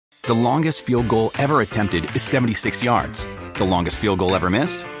The longest field goal ever attempted is 76 yards. The longest field goal ever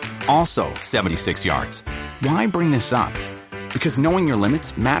missed? Also 76 yards. Why bring this up? Because knowing your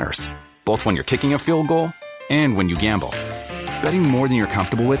limits matters, both when you're kicking a field goal and when you gamble. Betting more than you're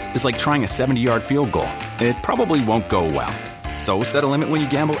comfortable with is like trying a 70-yard field goal. It probably won't go well. So set a limit when you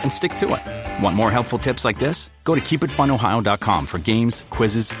gamble and stick to it. Want more helpful tips like this? Go to keepitfunohio.com for games,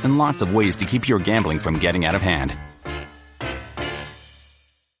 quizzes, and lots of ways to keep your gambling from getting out of hand.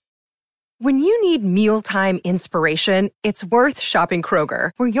 When you need mealtime inspiration, it's worth shopping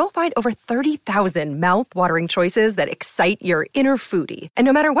Kroger, where you'll find over 30,000 mouth-watering choices that excite your inner foodie. And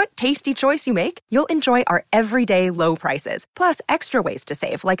no matter what tasty choice you make, you'll enjoy our everyday low prices, plus extra ways to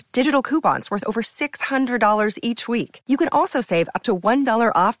save, like digital coupons worth over $600 each week. You can also save up to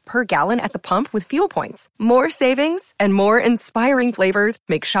 $1 off per gallon at the pump with fuel points. More savings and more inspiring flavors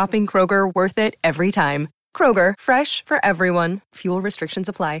make shopping Kroger worth it every time. Kroger, fresh for everyone. Fuel restrictions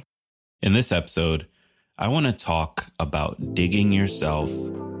apply. In this episode, I want to talk about digging yourself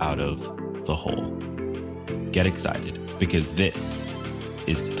out of the hole. Get excited, because this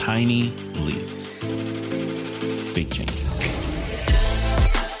is Tiny Leaps, Big Changes.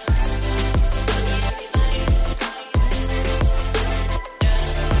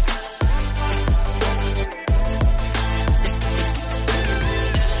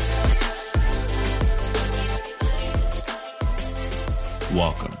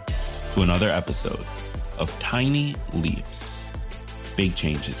 Welcome to another episode of Tiny Leaps, Big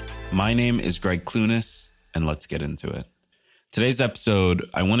Changes. My name is Greg Clunis, and let's get into it. Today's episode,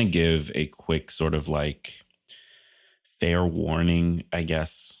 I want to give a quick sort of like fair warning, I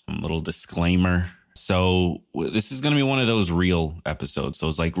guess, a little disclaimer. So this is going to be one of those real episodes,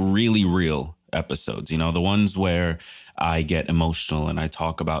 those like really real episodes, you know, the ones where I get emotional and I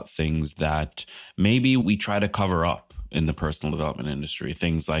talk about things that maybe we try to cover up in the personal development industry,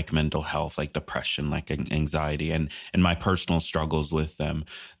 things like mental health, like depression, like anxiety, and my personal struggles with them.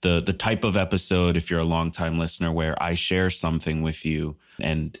 The type of episode, if you're a longtime listener, where I share something with you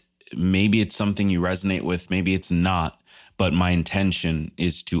and maybe it's something you resonate with, maybe it's not, but my intention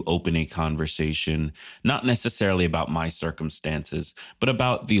is to open a conversation, not necessarily about my circumstances, but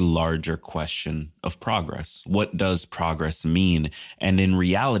about the larger question of progress. What does progress mean? And in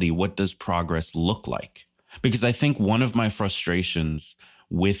reality, what does progress look like? Because I think one of my frustrations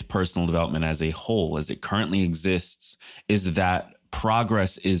with personal development as a whole, as it currently exists, is that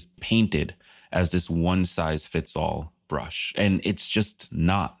progress is painted as this one-size-fits-all brush. And it's just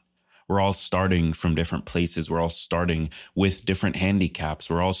not. We're all starting from different places. We're all starting with different handicaps.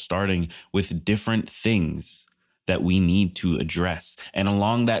 We're all starting with different things that we need to address. And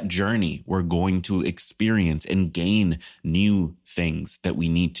along that journey, we're going to experience and gain new things that we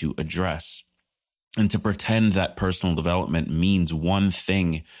need to address. And to pretend that personal development means one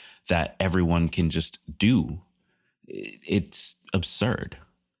thing that everyone can just do, it's absurd.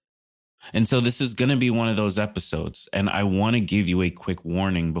 And so this is going to be one of those episodes. And I want to give you a quick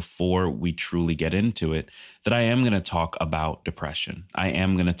warning before we truly get into it, that I am going to talk about depression. I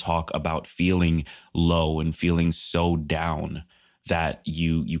am going to talk about feeling low and feeling so down that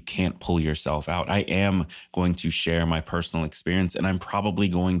you can't pull yourself out. I am going to share my personal experience, and I'm probably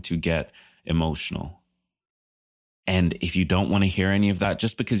going to get emotional. And if you don't want to hear any of that,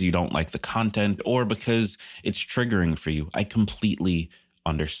 just because you don't like the content or because it's triggering for you, I completely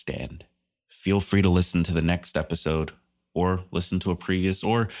understand. Feel free to listen to the next episode or listen to a previous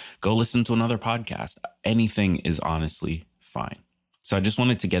or go listen to another podcast. Anything is honestly fine. So I just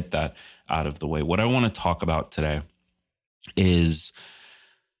wanted to get that out of the way. What I want to talk about today is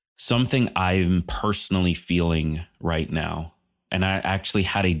something I'm personally feeling right now. And I actually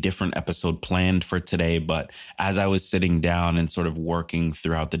had a different episode planned for today, but as I was sitting down and sort of working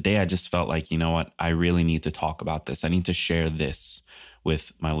throughout the day, I just felt like, you know what, I really need to talk about this. I need to share this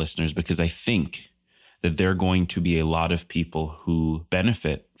with my listeners, because I think that there are going to be a lot of people who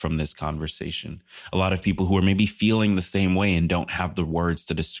benefit from this conversation. A lot of people who are maybe feeling the same way and don't have the words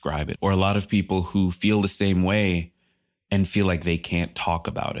to describe it. Or a lot of people who feel the same way and feel like they can't talk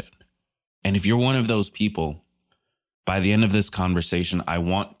about it. And if you're one of those people, by the end of this conversation, I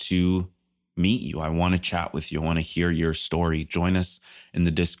want to meet you. I want to chat with you. I want to hear your story. Join us in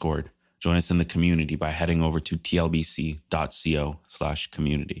the Discord. Join us in the community by heading over to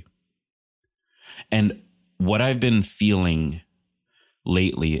tlbc.co/community. And what I've been feeling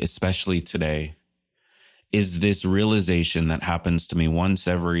lately, especially today, is this realization that happens to me once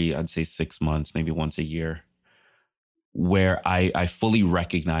every, I'd say 6 months, maybe once a year, where I fully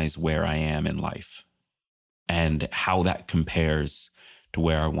recognize where I am in life and how that compares to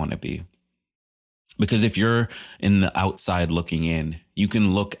where I want to be. Because if you're in the outside looking in, you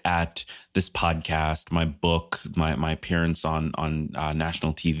can look at this podcast, my book, my appearance on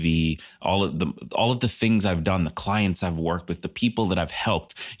national TV, all of the things I've done, the clients I've worked with, the people that I've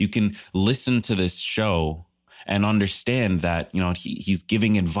helped. You can listen to this show and understand that, he's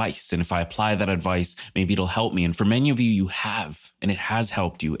giving advice. And if I apply that advice, maybe it'll help me. And for many of you, you have, and it has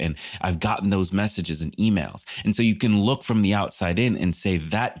helped you. And I've gotten those messages and emails. And so you can look from the outside in and say,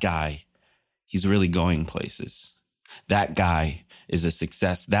 that guy, he's really going places. That guy is a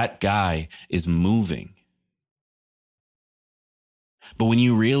success. That guy is moving. But when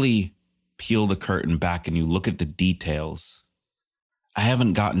you really peel the curtain back and you look at the details, I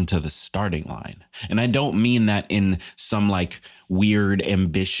haven't gotten to the starting line. And I don't mean that in some like weird,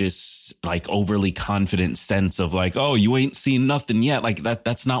 ambitious, like overly confident sense of like, oh, you ain't seen nothing yet. Like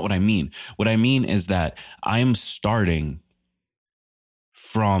that's not what I mean. What I mean is that I'm starting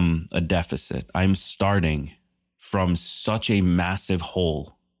from a deficit. I'm starting from such a massive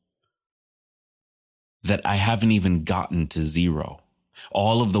hole that I haven't even gotten to zero.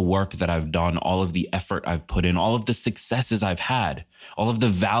 All of the work that I've done, all of the effort I've put in, all of the successes I've had, all of the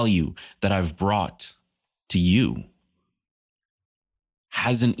value that I've brought to you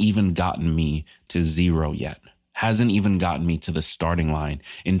hasn't even gotten me to zero yet. Hasn't even gotten me to the starting line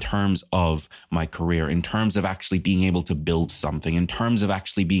in terms of my career, in terms of actually being able to build something, in terms of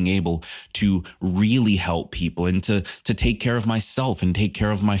actually being able to really help people and to take care of myself and take care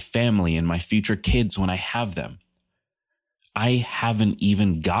of my family and my future kids when I have them. I haven't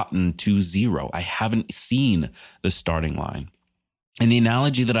even gotten to zero. I haven't seen the starting line. And the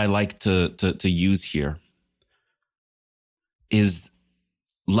analogy that I like to use here is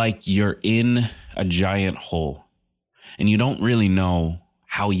like you're in a giant hole and you don't really know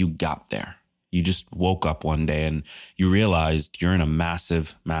how you got there. You just woke up one day and you realized you're in a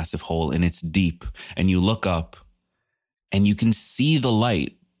massive, massive hole and it's deep, and you look up and you can see the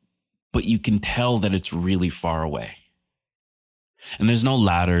light, but you can tell that it's really far away. And there's no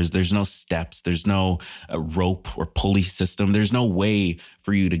ladders, there's no steps, there's no rope or pulley system. There's no way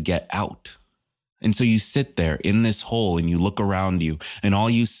for you to get out. And so you sit there in this hole and you look around you and all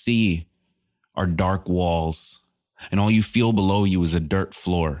you see are dark walls and all you feel below you is a dirt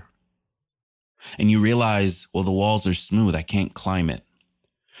floor. And you realize, well, the walls are smooth. I can't climb it.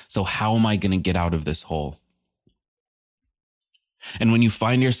 So how am I going to get out of this hole? And when you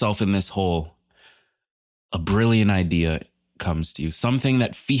find yourself in this hole, a brilliant idea comes to you. Something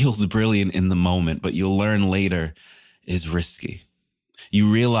that feels brilliant in the moment, but you'll learn later is risky.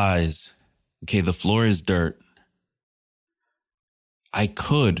 You realize, okay, the floor is dirt. I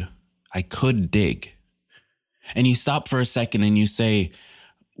could dig. And you stop for a second and you say,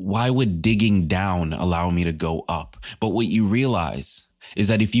 why would digging down allow me to go up? But what you realize is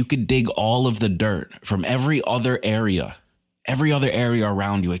that if you could dig all of the dirt from every other area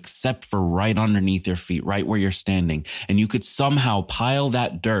around you, except for right underneath your feet, right where you're standing, and you could somehow pile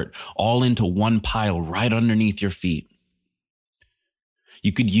that dirt all into one pile right underneath your feet.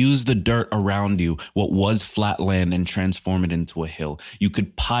 You could use the dirt around you, what was flat land, and transform it into a hill. You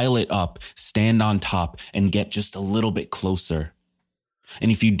could pile it up, stand on top, and get just a little bit closer. And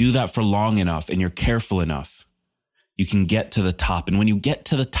if you do that for long enough and you're careful enough, you can get to the top. And when you get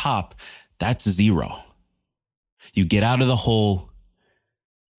to the top, that's zero. You get out of the hole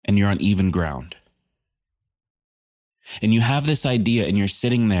and you're on even ground. And you have this idea and you're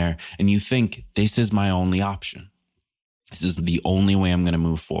sitting there and you think, this is my only option. This is the only way I'm going to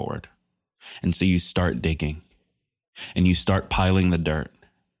move forward. And so you start digging and you start piling the dirt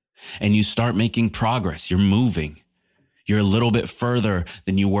and you start making progress. You're moving. You're a little bit further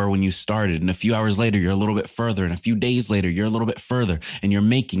than you were when you started. And a few hours later, you're a little bit further. And a few days later, you're a little bit further. And you're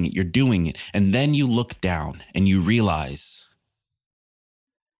making it. You're doing it. And then you look down and you realize,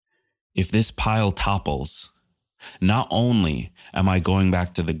 if this pile topples, not only am I going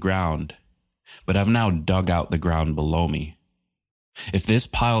back to the ground, but I've now dug out the ground below me. If this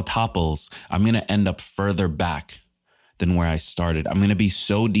pile topples, I'm going to end up further back than where I started. I'm going to be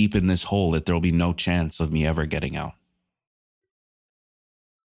so deep in this hole that there will be no chance of me ever getting out.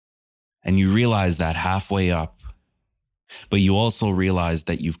 And you realize that halfway up, but you also realize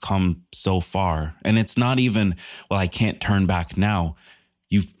that you've come so far. And it's not even, well, I can't turn back now.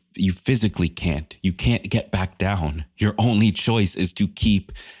 You physically can't. You can't get back down. Your only choice is to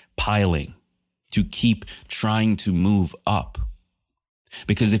keep piling, to keep trying to move up.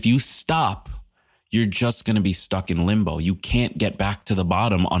 Because if you stop, you're just going to be stuck in limbo. You can't get back to the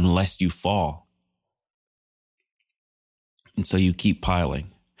bottom unless you fall. And so you keep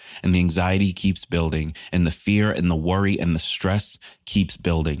piling. And the anxiety keeps building, and the fear and the worry and the stress keeps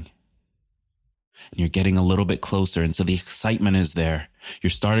building. And you're getting a little bit closer. And so the excitement is there. You're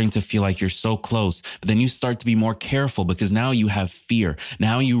starting to feel like you're so close, but then you start to be more careful because now you have fear.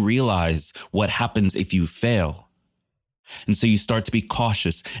 Now you realize what happens if you fail. And so you start to be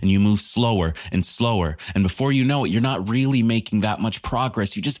cautious and you move slower and slower. And before you know it, you're not really making that much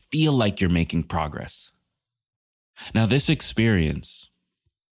progress. You just feel like you're making progress. Now, this experience,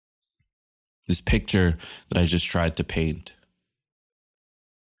 this picture that I just tried to paint,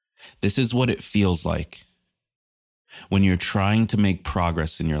 this is what it feels like when you're trying to make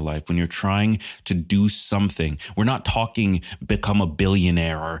progress in your life, when you're trying to do something. We're not talking become a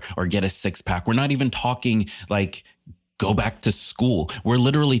billionaire or get a six-pack. We're not even talking like go back to school. We're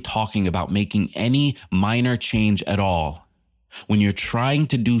literally talking about making any minor change at all. When you're trying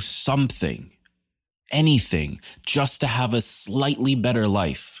to do something, anything, just to have a slightly better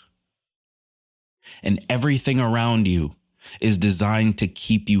life, and everything around you is designed to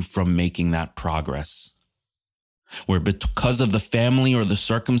keep you from making that progress. Where because of the family or the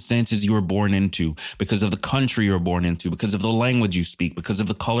circumstances you were born into, because of the country you were born into, because of the language you speak, because of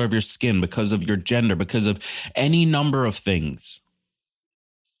the color of your skin, because of your gender, because of any number of things,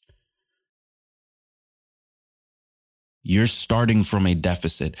 you're starting from a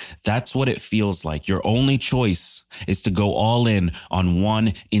deficit. That's what it feels like. Your only choice is to go all in on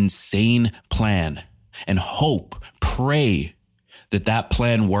one insane plan and hope, pray that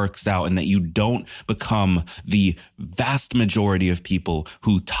plan works out and that you don't become the vast majority of people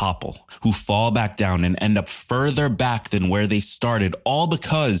who topple, who fall back down and end up further back than where they started, all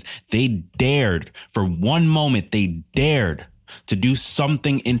because they dared, for one moment, they dared to do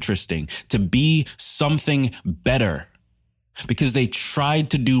something interesting, to be something better, because they tried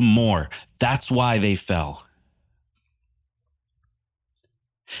to do more. That's why they fell.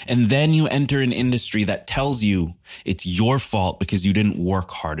 And then you enter an industry that tells you it's your fault because you didn't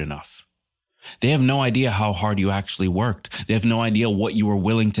work hard enough. They have no idea how hard you actually worked. They have no idea what you were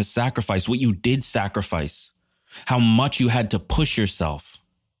willing to sacrifice, what you did sacrifice, how much you had to push yourself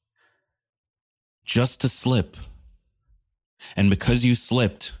just to slip. And because you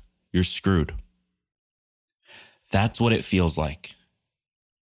slipped, you're screwed. That's what it feels like.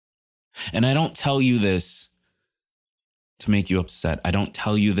 And I don't tell you this to make you upset. I don't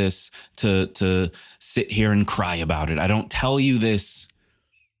tell you this to sit here and cry about it. I don't tell you this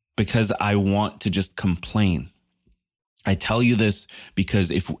because I want to just complain. I tell you this because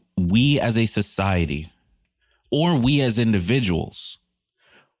if we as a society or we as individuals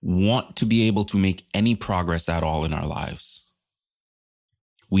want to be able to make any progress at all in our lives,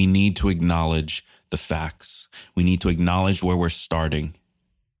 we need to acknowledge the facts. We need to acknowledge where we're starting.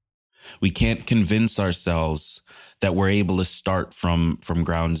 We can't convince ourselves that we're able to start from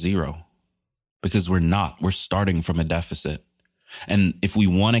ground zero, because we're not. We're starting from a deficit. And if we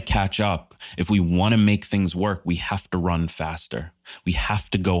want to catch up, if we want to make things work, we have to run faster. We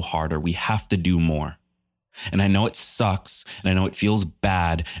have to go harder. We have to do more. And I know it sucks, and I know it feels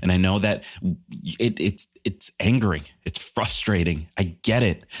bad, and I know that it's angering. It's frustrating. I get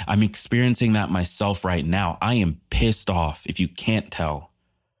it. I'm experiencing that myself right now. I am pissed off, if you can't tell.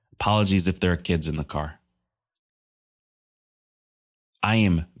 Apologies if there are kids in the car. I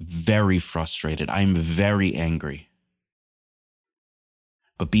am very frustrated. I am very angry.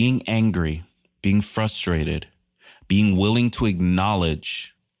 But being angry, being frustrated, being willing to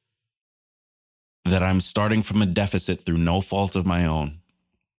acknowledge that I'm starting from a deficit through no fault of my own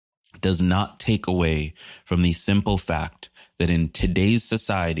does not take away from the simple fact that in today's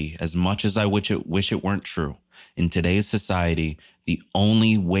society, as much as I wish it weren't true, in today's society, the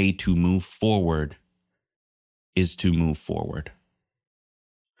only way to move forward is to move forward.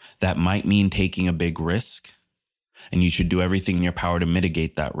 That might mean taking a big risk, and you should do everything in your power to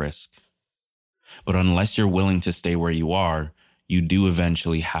mitigate that risk. But unless you're willing to stay where you are, you do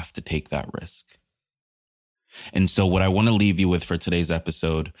eventually have to take that risk. And so what I want to leave you with for today's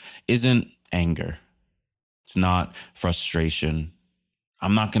episode isn't anger. It's not frustration.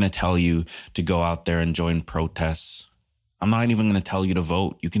 I'm not going to tell you to go out there and join protests. I'm not even going to tell you to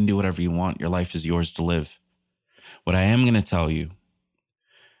vote. You can do whatever you want. Your life is yours to live. What I am going to tell you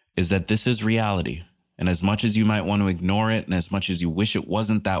is that this is reality. And as much as you might want to ignore it, and as much as you wish it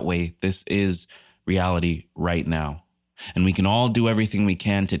wasn't that way, this is reality right now. And we can all do everything we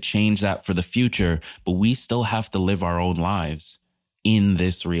can to change that for the future, but we still have to live our own lives in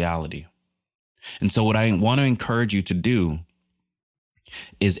this reality. And so what I want to encourage you to do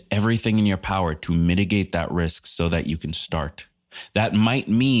is everything in your power to mitigate that risk so that you can start. That might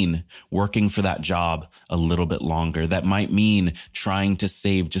mean working for that job a little bit longer. That might mean trying to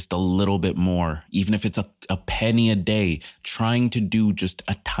save just a little bit more, even if it's a penny a day, trying to do just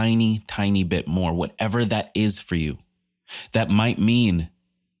a tiny, tiny bit more, whatever that is for you. That might mean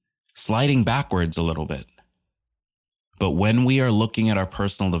sliding backwards a little bit. But when we are looking at our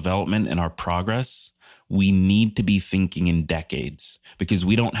personal development and our progress, we need to be thinking in decades because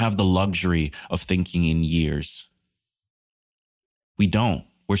we don't have the luxury of thinking in years. We don't.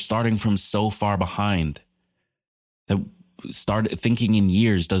 We're starting from so far behind that thinking in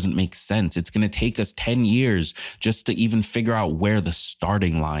years doesn't make sense. It's going to take us 10 years just to even figure out where the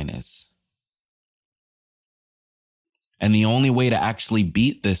starting line is. And the only way to actually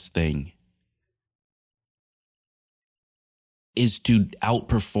beat this thing is to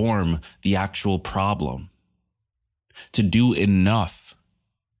outperform the actual problem, to do enough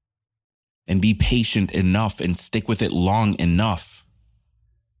and be patient enough and stick with it long enough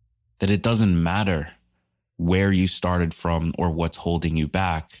that it doesn't matter where you started from or what's holding you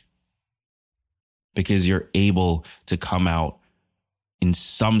back, because you're able to come out in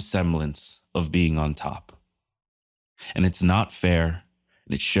some semblance of being on top. And it's not fair,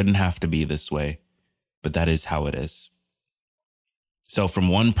 and it shouldn't have to be this way, but that is how it is. So from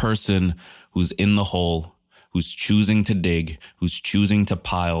one person who's in the hole, who's choosing to dig, who's choosing to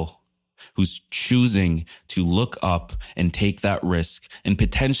pile, who's choosing to look up and take that risk and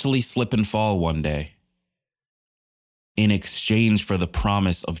potentially slip and fall one day in exchange for the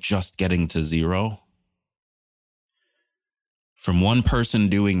promise of just getting to zero. From one person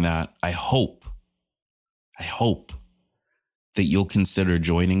doing that, I hope that you'll consider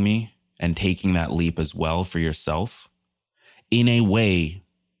joining me and taking that leap as well for yourself in a way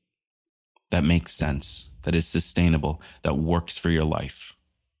that makes sense, that is sustainable, that works for your life.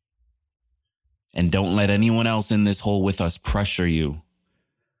 And don't let anyone else in this hole with us pressure you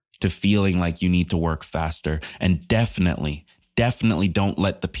to feeling like you need to work faster. And definitely don't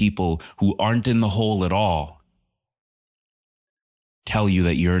let the people who aren't in the hole at all tell you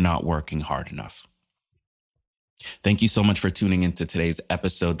that you're not working hard enough. Thank you so much for tuning into today's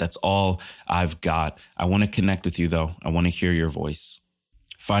episode. That's all I've got. I want to connect with you, though. I want to hear your voice.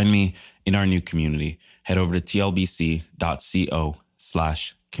 Find me in our new community. Head over to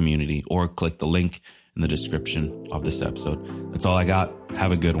tlbc.co/community or click the link in the description of this episode. That's all I got.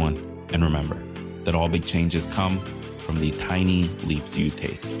 Have a good one. And remember that all big changes come from the tiny leaps you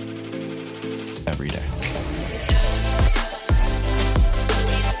take every day.